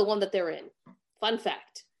 not the one that they're in. Fun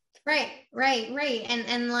fact. Right.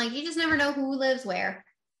 And like, you just never know who lives where.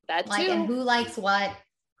 That like, too. And who likes what,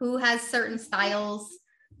 who has certain styles,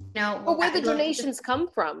 or where the donations come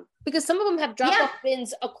from, because some of them have drop-off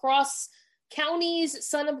bins across counties.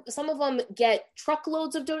 Some of them get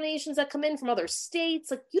truckloads of donations that come in from other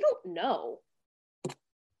states. Like, you don't know.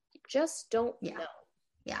 You just don't know.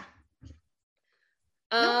 Yeah.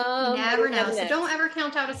 You never know. So next? don't ever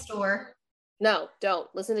count out a store. No,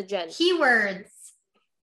 don't. Listen to Jen. Keywords,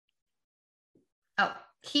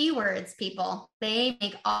 people. They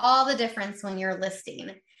make all the difference when you're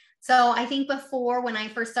listing. So I think before, when I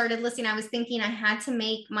first started listing, I was thinking I had to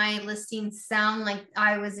make my listing sound like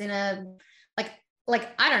I was in a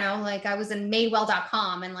I don't know, like I was in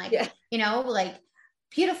madewell.com and like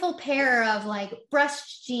beautiful pair of like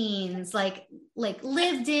brushed jeans, like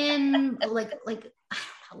lived in, like I don't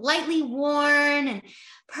know, lightly worn and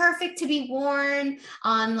perfect to be worn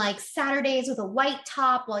on like Saturdays with a white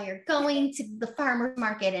top while you're going to the farmer's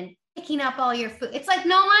market and picking up all your food. It's like,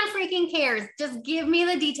 no one freaking cares. Just give me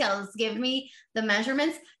the details. Give me the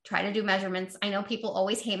measurements. Try to do measurements. I know people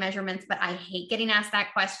always hate measurements, but I hate getting asked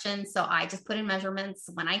that question. So I just put in measurements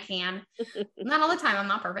when I can. Not all the time. I'm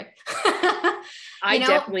not perfect. I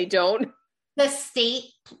definitely don't. The state,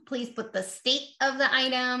 please put the state of the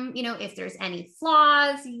item. If there's any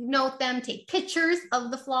flaws, you note them, take pictures of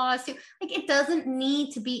the flaws too. Like, it doesn't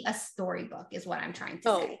need to be a storybook is what I'm trying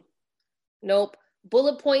to say. Nope.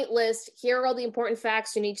 Bullet point list. Here are all the important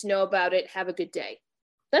facts you need to know about it. Have a good day.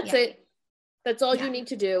 That's it. That's all you need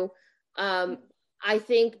to do. I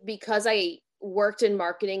think because I worked in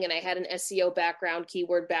marketing and I had an SEO background,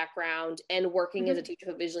 keyword background, and working as a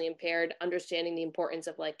teacher of visually impaired, understanding the importance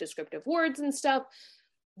of like descriptive words and stuff,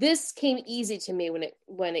 this came easy to me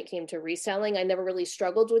when it came to reselling. I never really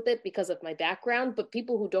struggled with it because of my background, but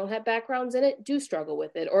people who don't have backgrounds in it do struggle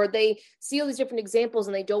with it, or they see all these different examples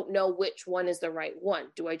and they don't know which one is the right one.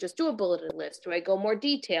 Do I just do a bulleted list? Do I go more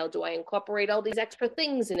detailed? Do I incorporate all these extra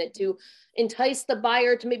things in it to entice the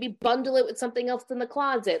buyer to maybe bundle it with something else in the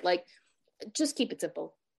closet? Like, just keep it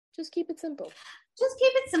simple. Just keep it simple.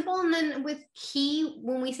 And then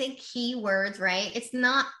when we say keywords, right? It's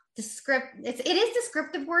not it is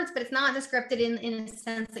descriptive words, but it's not descriptive in a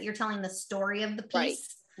sense that you're telling the story of the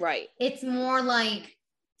piece. Right. It's more like,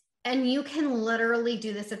 and you can literally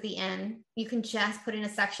do this at the end. You can just put in a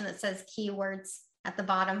section that says keywords at the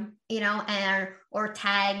bottom, or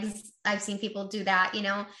tags. I've seen people do that,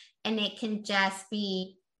 and it can just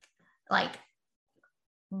be like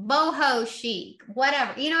boho chic,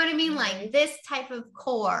 whatever, you know what I mean? Like this type of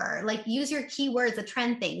core, like use your keywords, the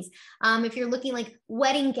trend things. If you're looking like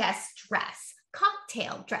wedding guest dress,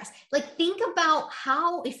 cocktail dress, like think about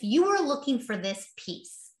how, if you were looking for this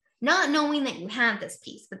piece, not knowing that you had this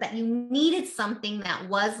piece, but that you needed something that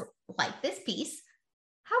was like this piece,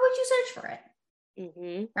 how would you search for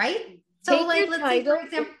it? Right? So like, let's say, for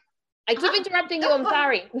example, I keep interrupting you. I'm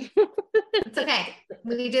sorry. It's okay.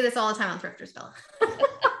 We do this all the time on Thrifters, Bella.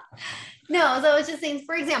 No, so it's just things,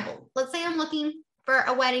 for example, let's say I'm looking for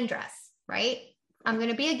a wedding dress, right? I'm going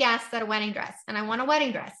to be a guest at a wedding dress and I want a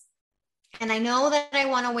wedding dress. And I know that I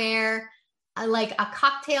want to wear like a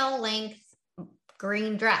cocktail length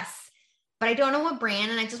green dress. but I don't know what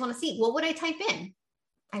brand. And I just want to see, what would I type in?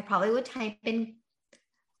 I probably would type in,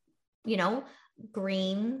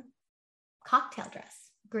 green cocktail dress,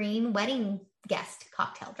 green wedding guest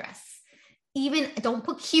cocktail dress. Even don't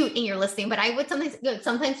put cute in your listing, but I would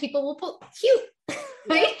sometimes people will put cute,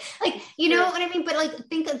 right? Like, you know what I mean? But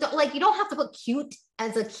like, you don't have to put cute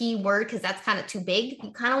as a keyword because that's kind of too big.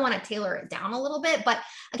 You kind of want to tailor it down a little bit. But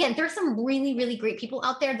again, there's some really, really great people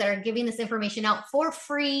out there that are giving this information out for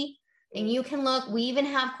free. And you can look, we even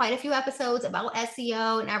have quite a few episodes about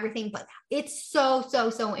SEO and everything, but it's so, so,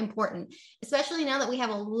 so important, especially now that we have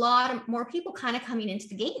a lot of more people kind of coming into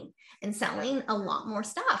the game and selling a lot more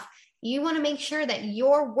stuff. You want to make sure that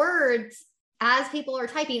your words as people are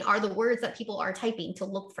typing are the words that people are typing to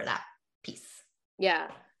look for that piece. Yeah.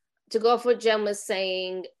 To go off what Jen was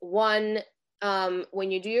saying, one,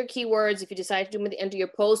 when you do your keywords, if you decide to do them at the end of your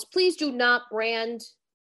post, please do not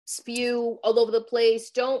spew all over the place.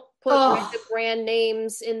 Don't put random brand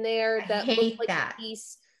names in there that look like a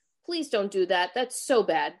piece. Please don't do that. That's so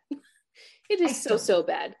bad. It is so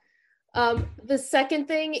bad. The second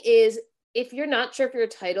thing is, if you're not sure if your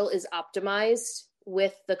title is optimized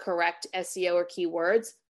with the correct SEO or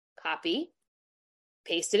keywords, copy,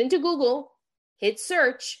 paste it into Google, hit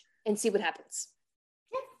search, and see what happens.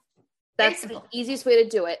 Yeah. That's the easiest way to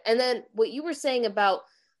do it. And then what you were saying about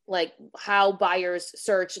like how buyers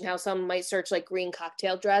search and how some might search like green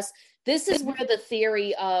cocktail dress. This is where the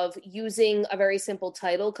theory of using a very simple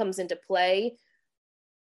title comes into play.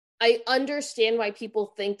 I understand why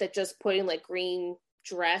people think that just putting like green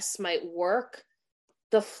dress might work.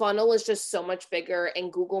 The funnel is just so much bigger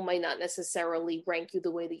and Google might not necessarily rank you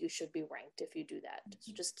the way that you should be ranked if you do that.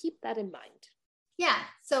 So just keep that in mind. Yeah.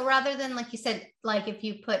 So rather than, like you said, like if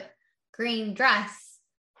you put green dress,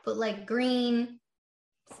 put like green,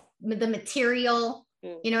 the material,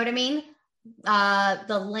 you know what I mean?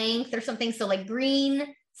 The length or something. So like green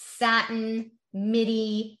satin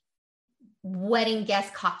midi wedding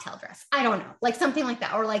guest cocktail dress. I don't know, like something like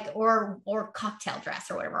that, or like, or cocktail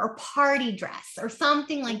dress or whatever, or party dress or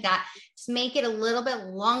something like that. Just make it a little bit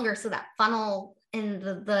longer so that funnel and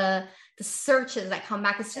the searches that come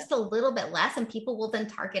back is just a little bit less, and people will then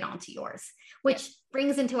target onto yours, which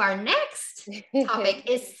brings into our next topic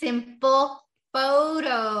is simple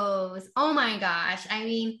photos. Oh my gosh. I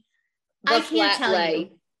mean, I can't tell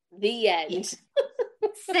you. The end. Yeah.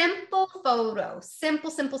 Simple photo.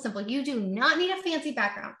 Simple. You do not need a fancy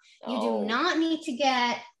background. You do not need to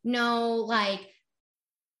get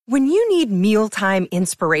When you need mealtime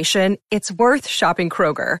inspiration, it's worth shopping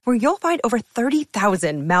Kroger, where you'll find over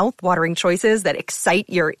 30,000 mouth-watering choices that excite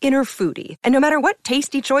your inner foodie. And no matter what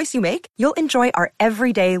tasty choice you make, you'll enjoy our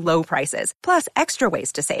everyday low prices, plus extra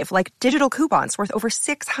ways to save, like digital coupons worth over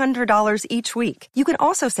 $600 each week. You can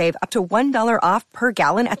also save up to $1 off per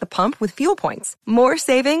gallon at the pump with fuel points. More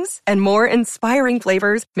savings and more inspiring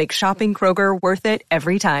flavors make shopping Kroger worth it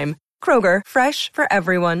every time. Kroger, fresh for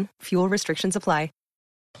everyone. Fuel restrictions apply.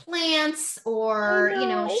 Plants or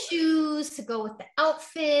shoes to go with the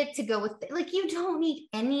outfit, to go with you don't need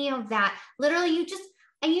any of that. Literally, you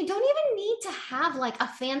don't even need to have like a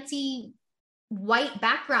fancy white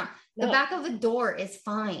background. The back of a door is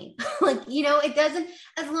fine. It doesn't,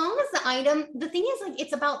 as long as the item, the thing is like,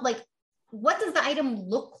 it's about like, what does the item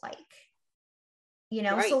look like?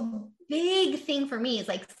 Right. So big thing for me is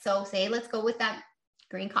like, so say, let's go with that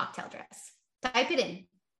green cocktail dress, type it in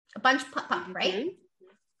a bunch pop, right?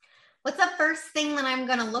 What's the first thing that I'm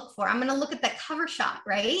going to look for? I'm going to look at that cover shot,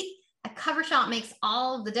 right? A cover shot makes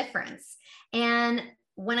all of the difference. And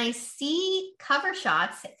when I see cover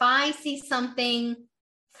shots, if I see something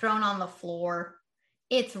thrown on the floor,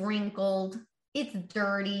 it's wrinkled, it's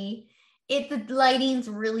dirty, the lighting's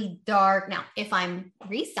really dark. Now, if I'm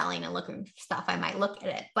reselling and looking for stuff, I might look at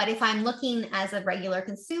it. But if I'm looking as a regular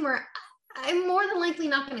consumer, I'm more than likely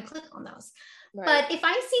not going to click on those. Right. But if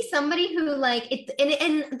I see somebody who like it,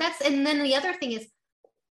 and then the other thing is,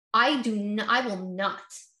 I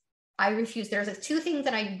refuse. There's two things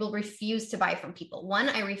that I will refuse to buy from people. One,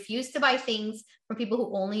 I refuse to buy things from people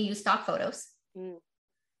who only use stock photos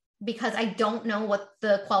because I don't know what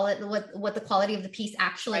the quality of the piece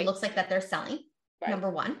actually looks like that they're selling. Right. Number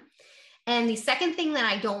one. And the second thing that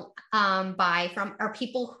I don't buy from are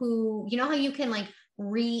people who, how you can like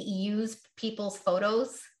reuse people's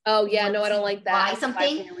photos. Oh yeah, no, I don't like that. Buy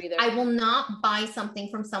something. I will not buy something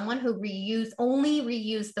from someone who only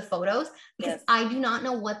reuse the photos because I do not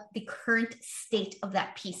know what the current state of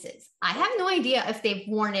that piece is. I have no idea if they've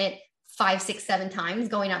worn it 5, 6, 7 times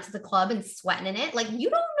going out to the club and sweating in it. Like you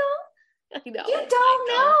don't know. I know. You don't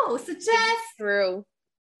know. So just true.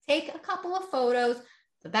 Take a couple of photos,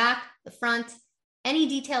 the back, the front, any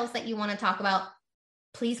details that you want to talk about,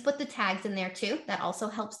 please put the tags in there too. That also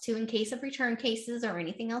helps too, in case of return cases or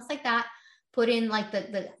anything else like that. Put in like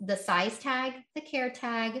the size tag, the care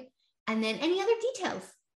tag, and then any other details,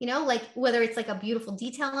 you know, like whether it's like a beautiful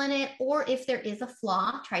detail in it, or if there is a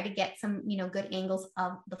flaw, try to get some, you know, good angles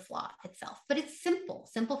of the flaw itself. But it's simple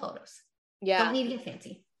photos. Yeah. Don't need to get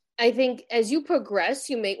fancy. I think as you progress,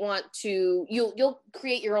 you may want to, you'll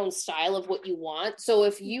create your own style of what you want. So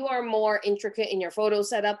if you are more intricate in your photo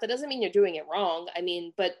setup, that doesn't mean you're doing it wrong. I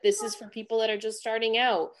mean, but this is for people that are just starting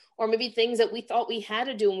out, or maybe things that we thought we had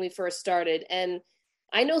to do when we first started. And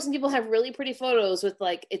I know some people have really pretty photos with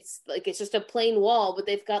it's just a plain wall, but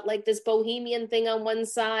they've got like this bohemian thing on one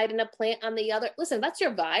side and a plant on the other. Listen, that's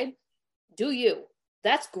your vibe. Do you?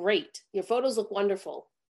 That's great. Your photos look wonderful.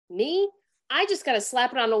 Me, I just got to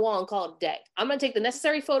slap it on the wall and call it a day. I'm going to take the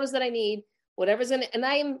necessary photos that I need, whatever's in it. And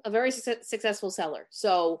I am a very successful seller.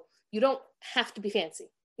 So you don't have to be fancy.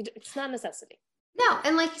 It's not a necessity. No.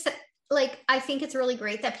 And like you said, like, I think it's really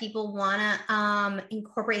great that people want to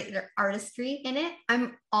incorporate their artistry in it.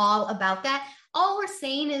 I'm all about that. All we're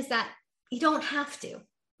saying is that you don't have to.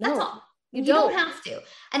 That's all. You don't have to.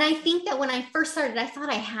 And I think that when I first started, I thought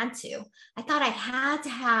I had to. I thought I had to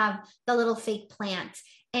have the little fake plant.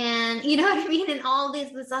 And you know what I mean? And all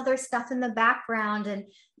this other stuff in the background, and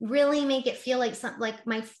really make it feel like something like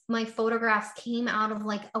my photographs came out of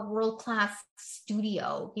like a world-class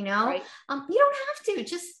studio, you know? Right. You don't have to.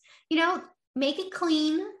 Just, you know, make it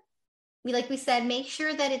clean. Like we said, make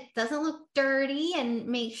sure that it doesn't look dirty, and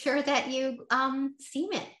make sure that you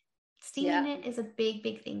steam it. Steaming it is a big,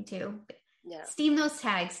 big thing too. Yeah. Steam those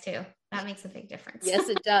tags too. That makes a big difference. Yes,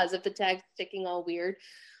 it does. If the tag's sticking all weird.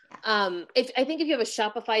 If you have a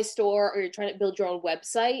Shopify store, or you're trying to build your own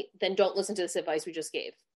website, then don't listen to this advice we just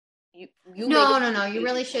gave. No. You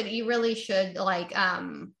really should like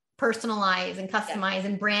personalize and customize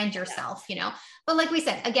and brand yourself, you know. But like we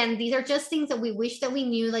said, again, these are just things that we wish that we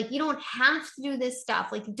knew. Like, you don't have to do this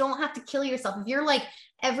stuff. Like, you don't have to kill yourself. If you're like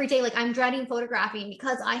every day, like, I'm dreading photographing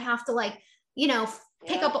because I have to, like, you know,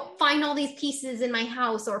 find all these pieces in my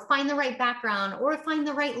house, or find the right background, or find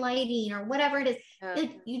the right lighting, or whatever it is.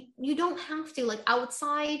 Like, you don't have to. Like,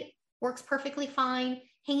 outside works perfectly fine.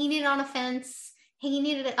 Hanging it on a fence, hanging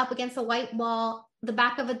it up against a white wall, the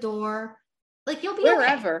back of a door, like, you'll be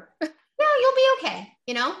wherever. Okay. Yeah, you'll be okay,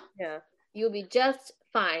 you know? Yeah, you'll be just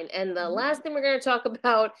fine. And the last thing we're going to talk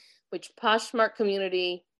about, which Poshmark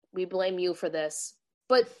community, we blame you for this,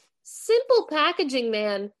 but simple packaging,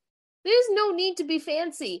 man. There's no need to be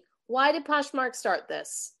fancy. Why did Poshmark start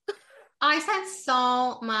this? I spent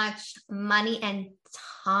so much money and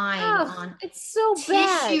time on it's so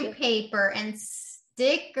tissue bad. paper and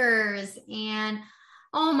stickers and,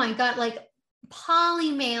 oh my God, like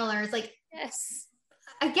poly mailers. Like, yes,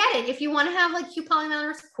 I get it. If you want to have like cute poly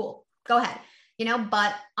mailers, cool, go ahead. You know,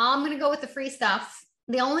 but I'm going to go with the free stuff.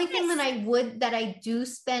 The only thing that I do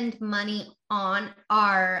spend money on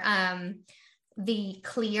are the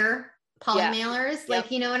clear poly mailers,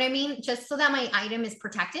 like, you know what I mean? Just so that my item is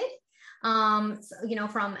protected, so, you know,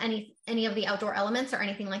 from any of the outdoor elements or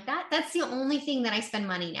anything like that. That's the only thing that I spend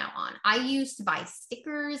money now on. I used to buy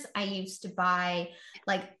stickers. I used to buy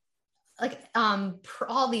like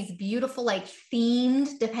all these beautiful, like,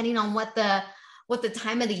 themed, depending on what the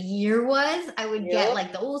time of the year was, I would get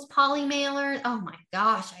like those poly mailers. Oh my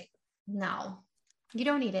gosh. No, you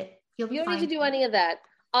don't need it. You don't need to do any of that.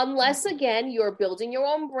 Unless, again, you're building your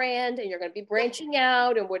own brand and you're going to be branching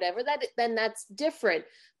out and whatever then that's different.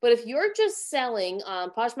 But if you're just selling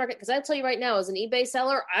on Poshmark, because I tell you right now, as an eBay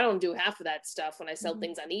seller, I don't do half of that stuff when I sell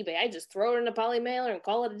things on eBay. I just throw it in a poly mailer and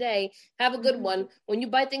call it a day. Have a good one. When you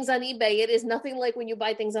buy things on eBay, it is nothing like when you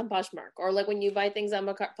buy things on Poshmark, or like when you buy things on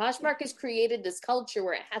Poshmark has created this culture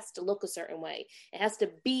where it has to look a certain way. It has to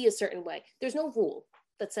be a certain way. There's no rule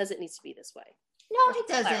that says it needs to be this way. No, it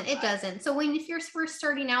doesn't. It doesn't. So if you're first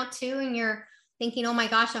starting out too, and you're thinking, oh my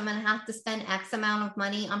gosh, I'm going to have to spend X amount of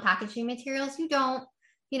money on packaging materials, you don't,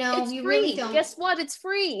 you know, it's you free. really don't. Guess what? It's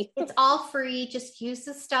free. It's all free. Just use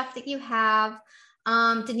the stuff that you have.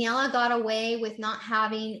 Daniela got away with not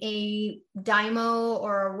having a Dymo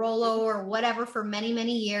or a Rollo or whatever for many,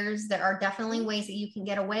 many years. There are definitely ways that you can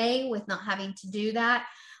get away with not having to do that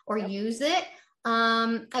or use it.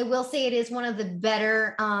 I will say it is one of the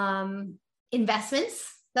better,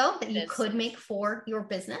 investments though that you could make for your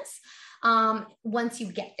business. Once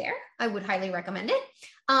you get there, I would highly recommend it.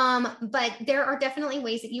 But there are definitely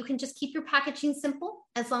ways that you can just keep your packaging simple,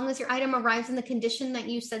 as long as your item arrives in the condition that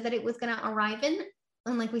you said that it was going to arrive in.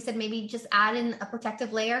 And like we said, maybe just add in a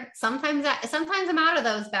protective layer. Sometimes I'm out of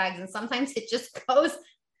those bags, and sometimes it just goes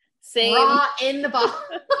raw in the box.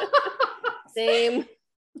 Same.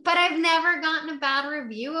 But I've never gotten a bad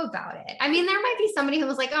review about it. I mean, there might be somebody who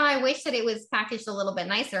was like, oh, I wish that it was packaged a little bit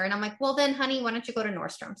nicer. And I'm like, well, then, honey, why don't you go to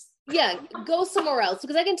Nordstrom's? Yeah, go somewhere else.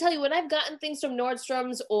 Because I can tell you, when I've gotten things from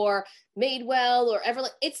Nordstrom's or Madewell or Everlane,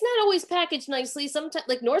 it's not always packaged nicely. Sometimes,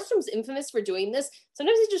 like, Nordstrom's infamous for doing this.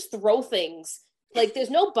 Sometimes they just throw things. Like, there's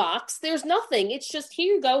no box. There's nothing. It's just,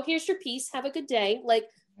 here you go. Here's your piece. Have a good day. Like,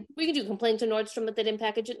 we can do complain to Nordstrom that they didn't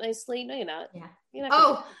package it nicely. No, you're not. Yeah. You're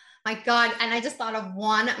not my God. And I just thought of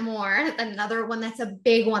one more, another one that's a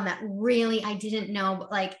big one that really I didn't know,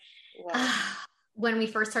 but like when we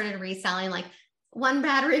first started reselling, like one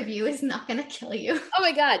bad review is not going to kill you. Oh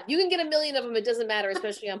my God. You can get 1 million of them. It doesn't matter,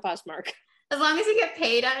 especially on Poshmark. As long as you get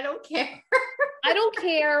paid, I don't care. I don't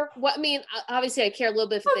care what, I mean, obviously I care a little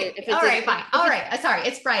bit if it's all right, fine. All right. Sorry.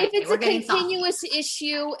 It's Friday. If it's a continuous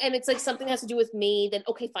issue and it's like something has to do with me, then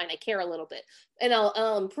okay, fine. I care a little bit and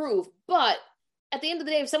I'll improve. But at the end of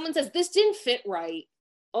the day, if someone says this didn't fit right,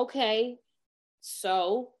 okay,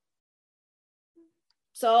 so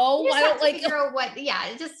I don't like figure out what. Yeah,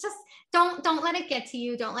 just don't let it get to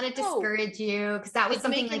you. Don't let it discourage you, because that was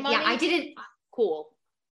something like money. Yeah, I didn't. Cool.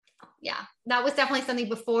 Yeah, that was definitely something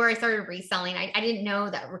before I started reselling. I didn't know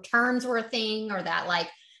that returns were a thing or that like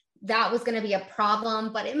that was going to be a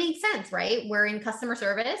problem, but it makes sense, right? We're in customer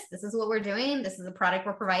service. This is what we're doing. This is the product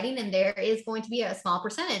we're providing. And there is going to be a small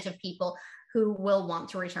percentage of people who will want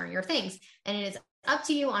to return your things. And it is up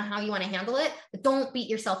to you on how you want to handle it, but don't beat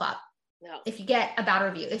yourself up. No. If you get a bad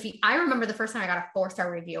review, I remember the first time I got a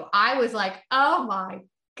 4-star review, I was like, oh my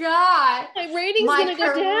God, my rating's going to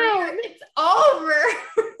go down. It's over.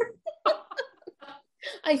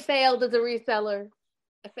 I failed as a reseller.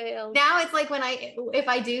 I failed. Now it's like if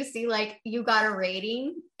I do see like you got a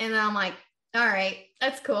rating and I'm like, all right,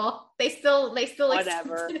 that's cool. They still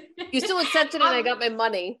whatever. You still accepted it and I got my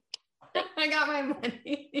money. I got my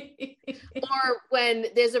money. Or when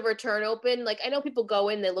there's a return open, like I know people go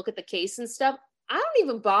in, they look at the case and stuff. I don't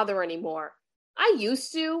even bother anymore. I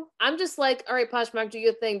used to. I'm just like, all right, Poshmark, do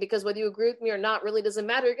your thing, because whether you agree with me or not really doesn't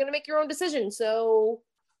matter. You're going to make your own decision. So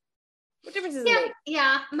what difference does it make?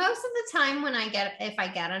 Yeah. Most of the time if I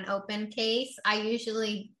get an open case,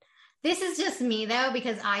 this is just me though,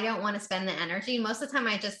 because I don't want to spend the energy. Most of the time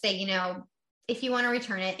I just say, if you want to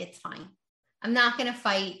return it, it's fine. I'm not going to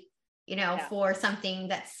fight, for something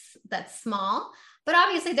that's small. But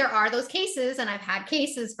obviously there are those cases, and I've had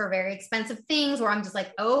cases for very expensive things where I'm just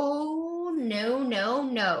like, oh, no,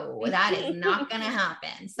 that is not going to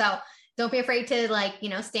happen. So don't be afraid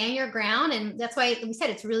to stand your ground. And that's why we said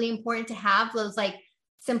it's really important to have those like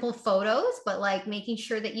simple photos, but like making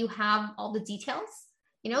sure that you have all the details,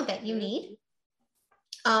 that you need.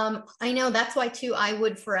 I know that's why too, I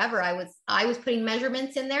was putting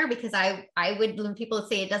measurements in there, because I would, when people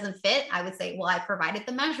say it doesn't fit, I would say, well, I provided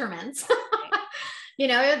the measurements.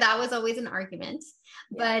 That was always an argument.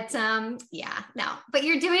 Yeah. But but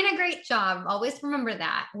you're doing a great job. Always remember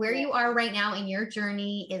that where you are right now in your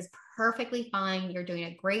journey is perfectly fine. You're doing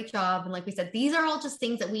a great job. And like we said, these are all just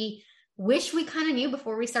things that we wish we kind of knew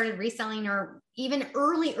before we started reselling, or even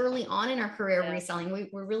early on in our career reselling. We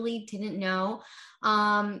really didn't know.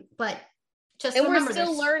 But just and we're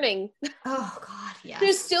still learning. Oh God, yeah.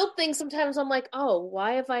 There's still things sometimes I'm like, oh,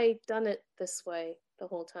 why have I done it this way the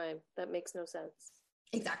whole time? That makes no sense.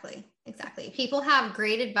 Exactly. People have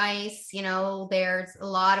great advice. There's a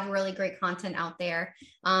lot of really great content out there,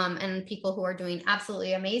 and people who are doing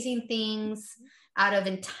absolutely amazing things out of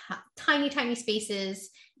tiny spaces.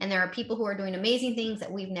 And there are people who are doing amazing things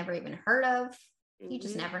that we've never even heard of. You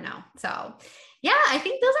just never know. So yeah, I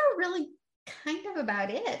think those are really kind of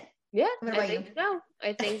about it. Yeah, I think so.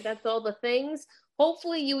 I think that's all the things.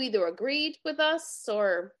 Hopefully you either agreed with us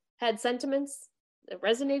or had sentiments that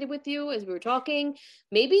resonated with you as we were talking.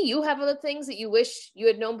 Maybe you have other things that you wish you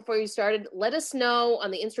had known before you started. Let us know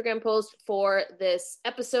on the Instagram post for this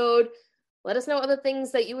episode. Let us know other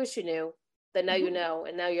things that you wish you knew that now you know,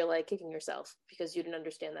 and now you're like kicking yourself because you didn't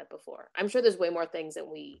understand that before. I'm sure there's way more things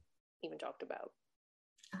than we even talked about.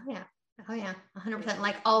 Oh yeah. 100%.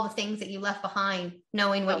 Like all the things that you left behind,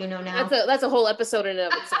 knowing what you know now. That's a whole episode in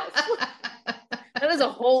and of itself. That is a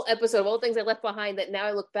whole episode of all the things I left behind that now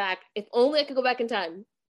I look back. If only I could go back in time.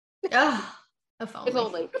 Oh, if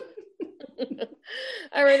only.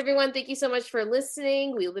 All right, everyone. Thank you so much for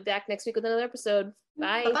listening. We'll be back next week with another episode.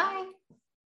 Bye. Bye-bye.